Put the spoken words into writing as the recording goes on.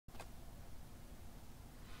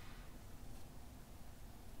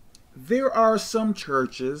There are some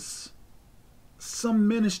churches, some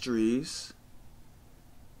ministries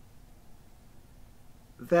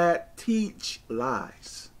that teach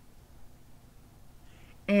lies.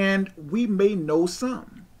 And we may know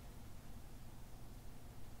some.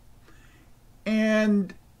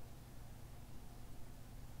 And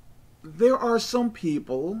there are some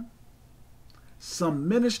people, some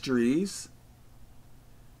ministries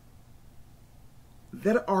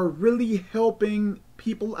that are really helping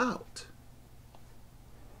people out.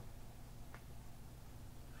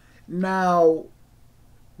 Now,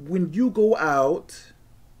 when you go out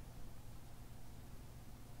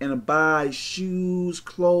and buy shoes,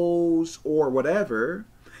 clothes, or whatever,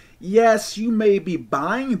 yes, you may be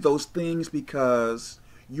buying those things because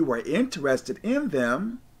you are interested in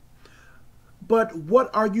them, but what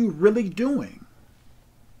are you really doing?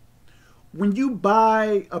 When you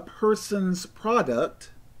buy a person's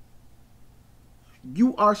product,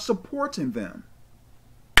 you are supporting them.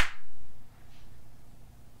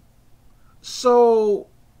 So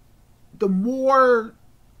the more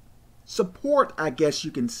support, I guess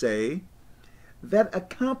you can say, that a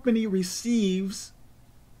company receives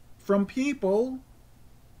from people,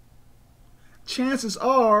 chances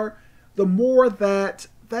are the more that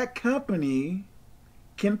that company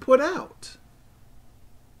can put out.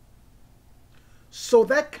 So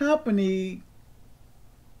that company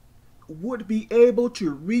would be able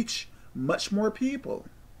to reach much more people.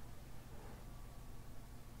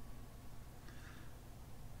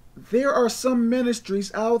 There are some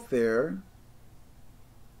ministries out there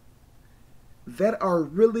that are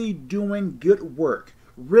really doing good work,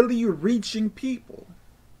 really reaching people.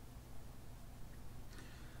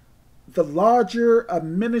 The larger a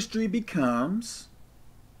ministry becomes,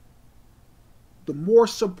 the more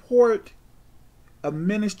support a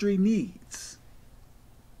ministry needs.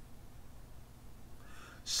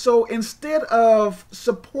 So instead of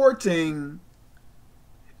supporting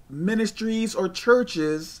ministries or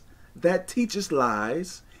churches that teaches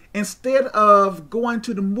lies, instead of going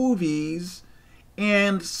to the movies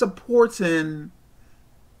and supporting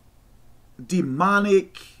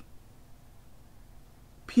demonic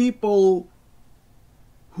people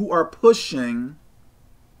who are pushing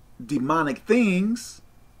demonic things,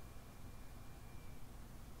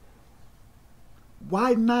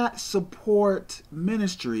 why not support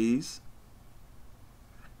ministries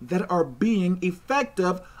that are being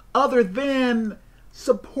effective other than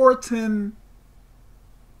supporting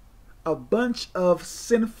a bunch of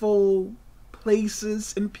sinful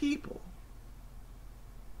places and people?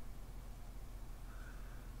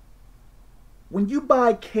 When you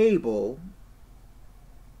buy cable,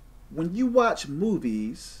 when you watch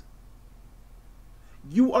movies,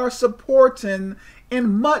 you are supporting,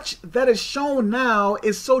 and much that is shown now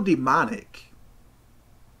is so demonic.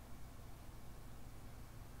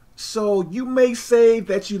 So you may say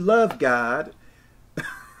that you love God,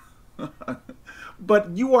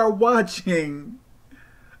 but you are watching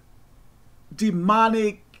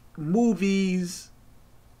demonic movies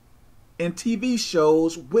and TV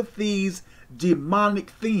shows with these demonic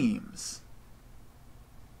themes.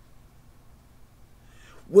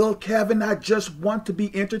 Well, Kevin, I just want to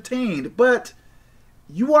be entertained, but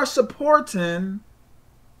you are supporting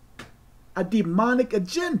a demonic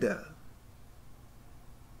agenda.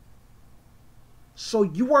 So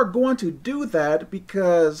you are going to do that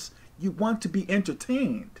because you want to be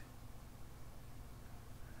entertained.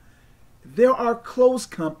 There are clothes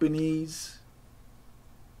companies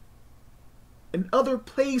and other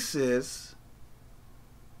places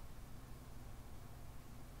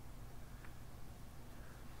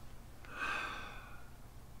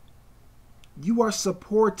you are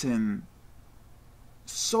supporting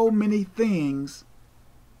so many things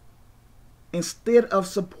instead of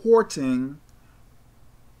supporting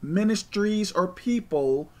ministries or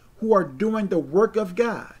people who are doing the work of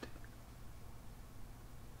God.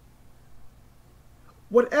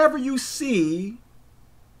 Whatever you see,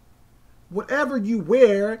 whatever you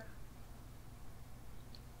wear,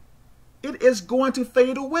 it is going to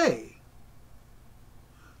fade away.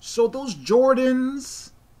 So those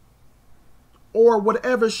Jordans or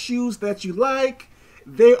whatever shoes that you like,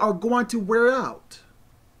 they are going to wear out.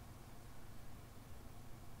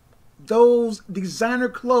 Those designer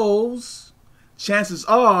clothes, chances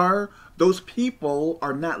are those people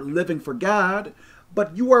are not living for God,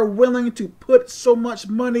 but you are willing to put so much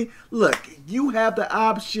money. Look, you have the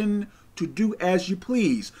option to do as you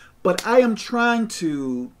please, but I am trying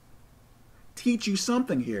to teach you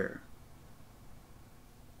something here.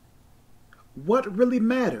 What really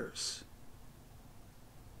matters?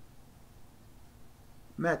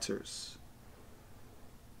 Matters.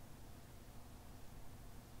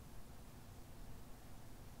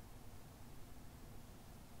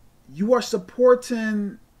 You are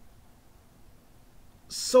supporting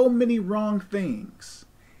so many wrong things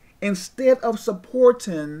instead of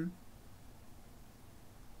supporting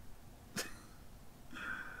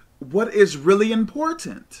what is really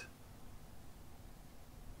important.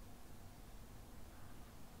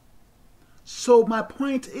 So my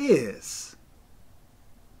point is,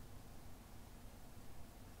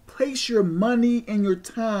 place your money and your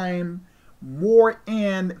time more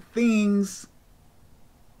in things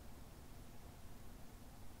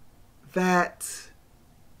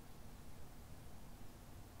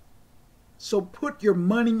so put your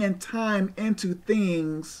money and time into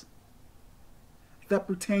things that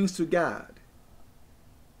pertains to God,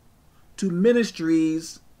 to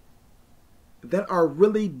ministries that are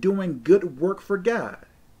really doing good work for God,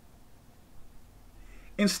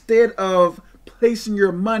 instead of placing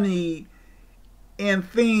your money in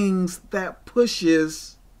things that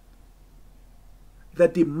pushes the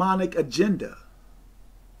demonic agenda.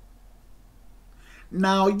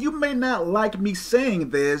 Now, you may not like me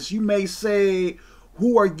saying this. You may say,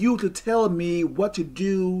 who are you to tell me what to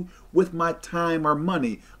do with my time or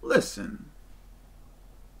money? Listen,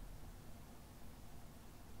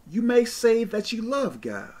 you may say that you love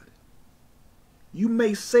God. You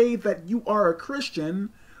may say that you are a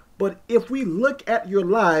Christian, but if we look at your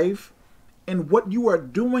life and what you are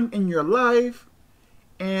doing in your life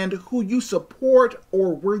and who you support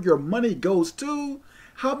or where your money goes to,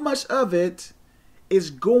 how much of it is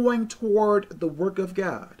going toward the work of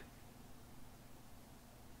God?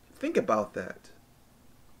 Think about that.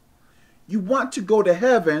 You want to go to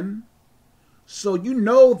heaven, so you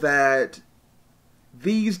know that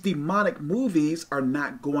these demonic movies are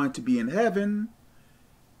not going to be in heaven.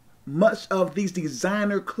 Much of these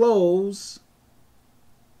designer clothes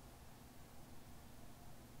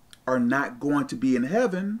are not going to be in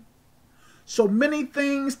heaven. So many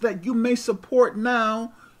things that you may support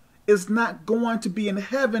now is not going to be in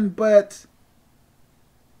heaven, but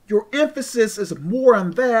your emphasis is more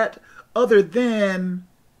on that other than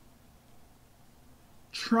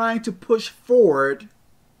trying to push forward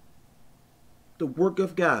the work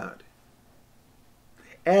of God.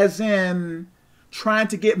 As in trying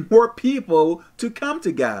to get more people to come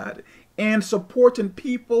to God and supporting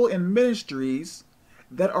people in ministries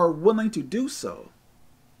that are willing to do so.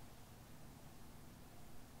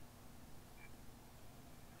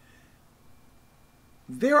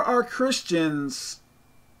 There are Christians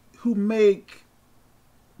who make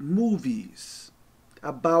movies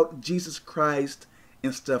about Jesus Christ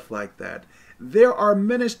and stuff like that. There are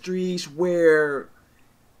ministries where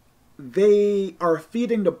they are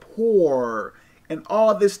feeding the poor and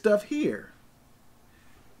all this stuff here.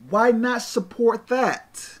 Why not support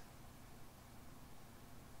that?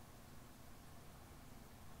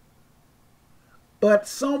 But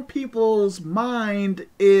some people's mind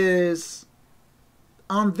is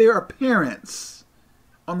on their appearance,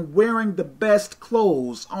 on wearing the best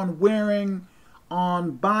clothes, on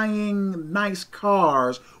buying nice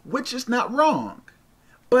cars, which is not wrong.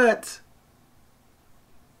 But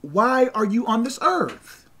why are you on this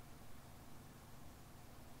earth?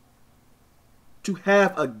 To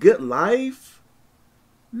have a good life?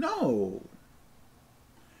 No.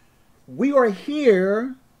 We are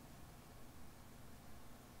here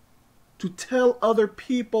to tell other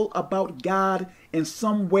people about God in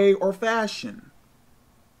some way or fashion.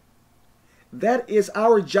 That is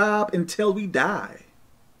our job until we die.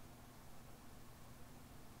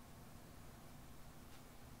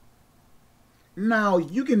 Now,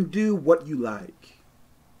 you can do what you like.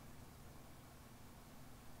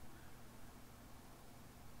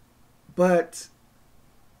 But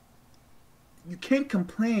you can't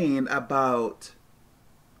complain about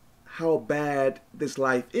how bad this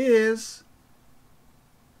life is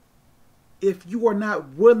if you are not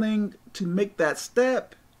willing to make that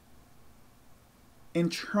step in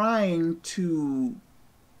trying to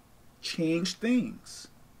change things.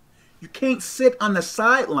 You can't sit on the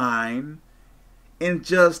sideline and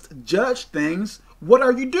just judge things. What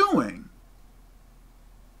are you doing?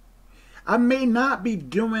 I may not be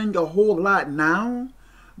doing a whole lot now,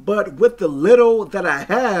 but with the little that I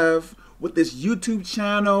have, with this YouTube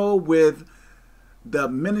channel, with the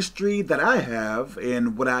ministry that I have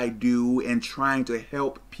and what I do and trying to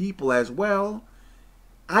help people as well,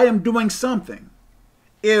 I am doing something.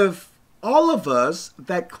 If all of us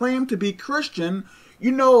that claim to be Christian,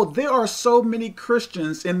 you know, there are so many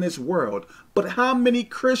Christians in this world, but how many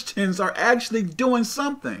Christians are actually doing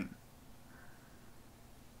something?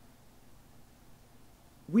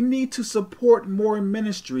 We need to support more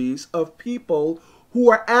ministries of people who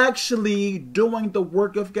are actually doing the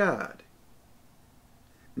work of God.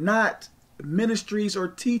 not ministries or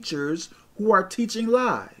teachers who are teaching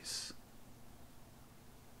lies.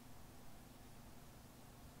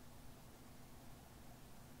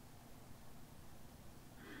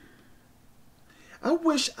 I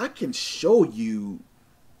wish I can show you.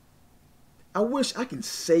 I wish I can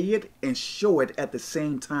say it and show it at the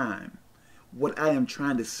same time, what I am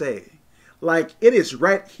trying to say. Like, it is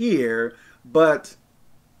right here, but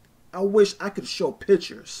I wish I could show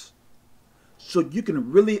pictures so you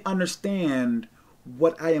can really understand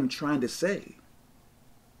what I am trying to say.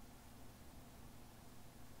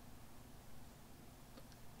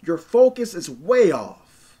 Your focus is way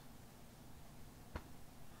off.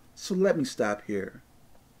 So let me stop here.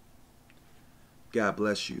 God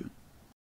bless you.